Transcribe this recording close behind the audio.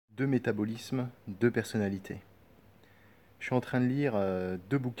deux métabolismes, deux personnalités. Je suis en train de lire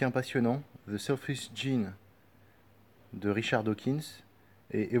deux bouquins passionnants, The Selfish Gene de Richard Dawkins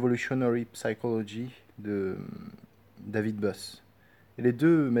et Evolutionary Psychology de David Buss. Et les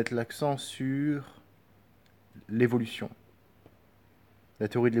deux mettent l'accent sur l'évolution, la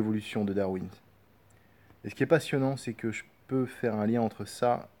théorie de l'évolution de Darwin. Et ce qui est passionnant, c'est que je peux faire un lien entre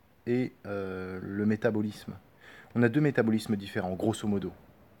ça et le métabolisme. On a deux métabolismes différents, grosso modo.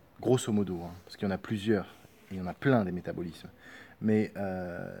 Grosso modo, hein, parce qu'il y en a plusieurs, et il y en a plein des métabolismes. Mais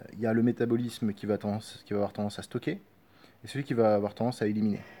il y a le métabolisme qui va avoir tendance à stocker, et celui qui va avoir tendance à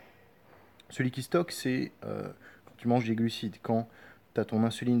éliminer. Celui qui stocke, c'est quand tu manges des glucides, quand tu as ton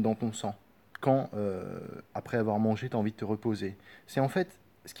insuline dans ton sang, quand après avoir mangé, tu as envie de te reposer. C'est en fait,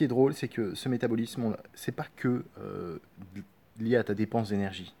 ce qui est drôle, c'est que ce métabolisme, c'est pas que lié à ta dépense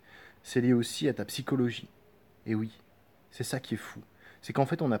d'énergie, c'est lié aussi à ta psychologie. Et oui, c'est ça qui est fou. C'est qu'en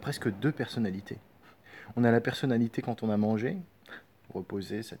fait, on a presque deux personnalités. On a la personnalité quand on a mangé,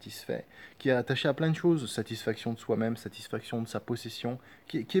 reposé, satisfait, qui est attaché à plein de choses, satisfaction de soi-même, satisfaction de sa possession,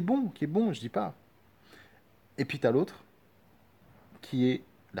 qui est bon, je dis pas. Et puis t'as l'autre, qui est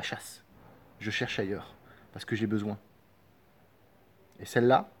la chasse. Je cherche ailleurs, parce que j'ai besoin. Et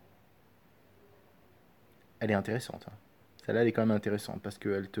celle-là, elle est intéressante. Hein. Celle-là, elle est quand même intéressante, parce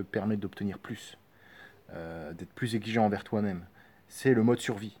qu'elle te permet d'obtenir plus, d'être plus exigeant envers toi-même. C'est le mode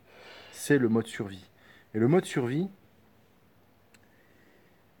survie. C'est le mode survie. Et le mode survie,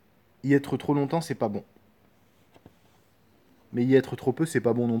 y être trop longtemps, c'est pas bon. Mais y être trop peu, c'est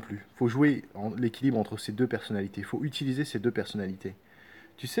pas bon non plus. Faut jouer l'équilibre entre ces deux personnalités. Faut utiliser ces deux personnalités.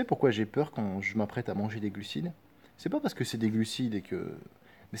 Tu sais pourquoi j'ai peur quand je m'apprête à manger des glucides? C'est pas parce que c'est des glucides et que...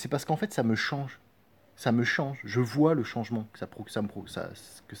 Mais c'est parce qu'en fait, ça me change. Ça me change. Je vois le changement que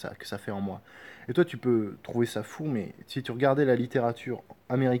ça fait en moi. Et toi, tu peux trouver ça fou, mais si tu regardais la littérature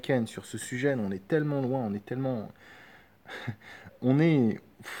américaine sur ce sujet, on est tellement loin, on est tellement... on est...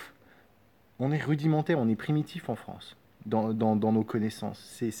 On est rudimentaire, on est primitif en France, dans nos connaissances.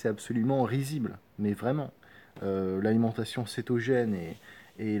 C'est absolument risible, mais vraiment. L'alimentation cétogène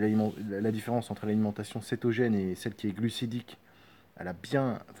et la différence entre l'alimentation cétogène et celle qui est glucidique, elle a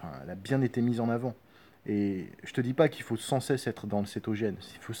bien été mise en avant. Et je te dis pas qu'il faut sans cesse être dans le cétogène,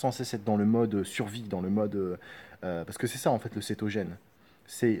 il faut sans cesse être dans le mode survie, dans le mode... parce que c'est ça en fait le cétogène.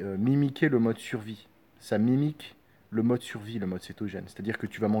 C'est mimiquer le mode survie. Ça mimique le mode survie, le mode cétogène. C'est-à-dire que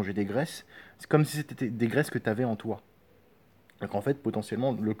tu vas manger des graisses, c'est comme si c'était des graisses que tu avais en toi. Donc en fait,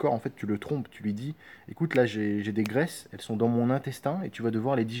 potentiellement, le corps, en fait, tu le trompes, tu lui dis, écoute, là, j'ai des graisses, elles sont dans mon intestin et tu vas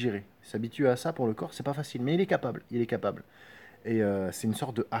devoir les digérer. S'habituer à ça pour le corps, c'est pas facile, mais il est capable, il est capable. Et c'est une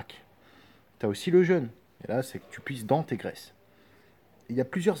sorte de hack. Tu as aussi le jeûne, et là, c'est que tu puisses dans tes graisses. Il y a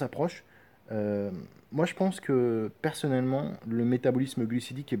plusieurs approches. Euh, Moi, je pense que personnellement, le métabolisme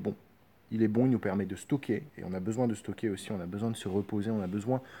glucidique est bon. Il est bon, il nous permet de stocker, et on a besoin de stocker aussi, on a besoin de se reposer, on a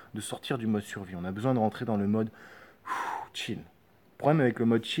besoin de sortir du mode survie, on a besoin de rentrer dans le mode chill. Le problème avec le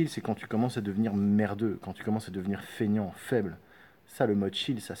mode chill, c'est quand tu commences à devenir merdeux, quand tu commences à devenir feignant, faible. Ça, le mode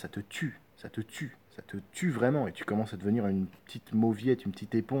chill, ça te tue, ça te tue, ça te tue vraiment, et tu commences à devenir une petite mauviette, une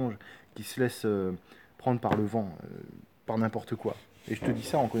petite éponge qui se laisse prendre par le vent, par n'importe quoi. Et je te dis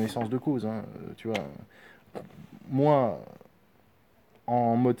ça en connaissance de cause, hein, tu vois. Moi,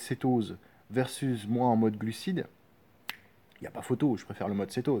 en mode cétose versus moi en mode glucide, il n'y a pas photo, je préfère le mode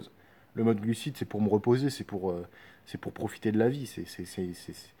cétose. Le mode glucide, c'est pour me reposer, c'est pour profiter de la vie, c'est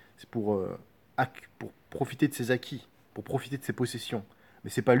pour profiter de ses acquis, pour profiter de ses possessions. Mais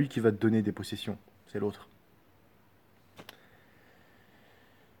c'est pas lui qui va te donner des possessions, c'est l'autre.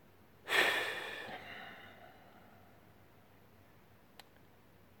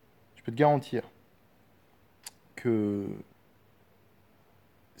 Je peux te garantir que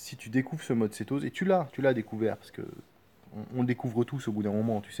si tu découvres ce mode cétose, et tu l'as découvert, parce que on le découvre tous au bout d'un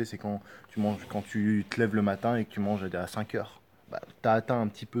moment, tu sais, c'est quand tu te lèves le matin et que tu manges à 5 heures. Bah, tu as atteint un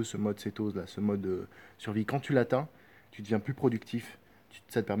petit peu ce mode cétose, là, ce mode survie. Quand tu l'atteins, tu deviens plus productif,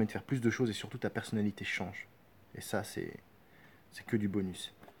 ça te permet de faire plus de choses et surtout ta personnalité change. Et ça, c'est que du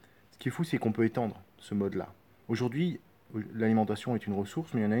bonus. Ce qui est fou, c'est qu'on peut étendre ce mode-là. Aujourd'hui, l'alimentation est une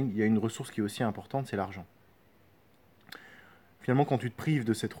ressource, mais il y a une ressource qui est aussi importante, c'est l'argent. Finalement, quand tu te prives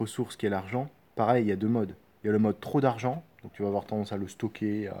de cette ressource qui est l'argent, pareil, il y a deux modes. Il y a le mode trop d'argent, donc tu vas avoir tendance à le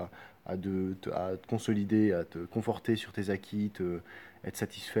stocker, à te consolider, à te conforter sur tes acquis, être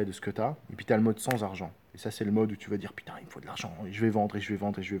satisfait de ce que tu as. Et puis tu as le mode sans argent. Et ça, c'est le mode où tu vas dire putain, il me faut de l'argent, et je vais vendre, et je vais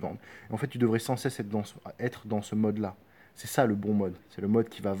vendre, et je vais vendre. Et en fait, tu devrais sans cesse être dans ce mode-là. C'est ça le bon mode. C'est le mode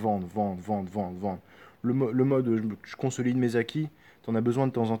qui va vendre, vendre, vendre, vendre, vendre. Le mode je consolide mes acquis, tu en as besoin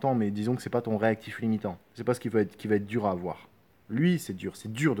de temps en temps, mais disons que c'est pas ton réactif limitant. C'est pas ce qui va être dur à avoir. Lui, c'est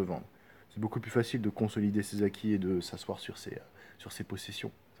dur de vendre. C'est beaucoup plus facile de consolider ses acquis et de s'asseoir sur ses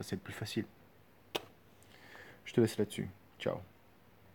possessions. Ça, c'est le plus facile. Je te laisse là-dessus. Ciao.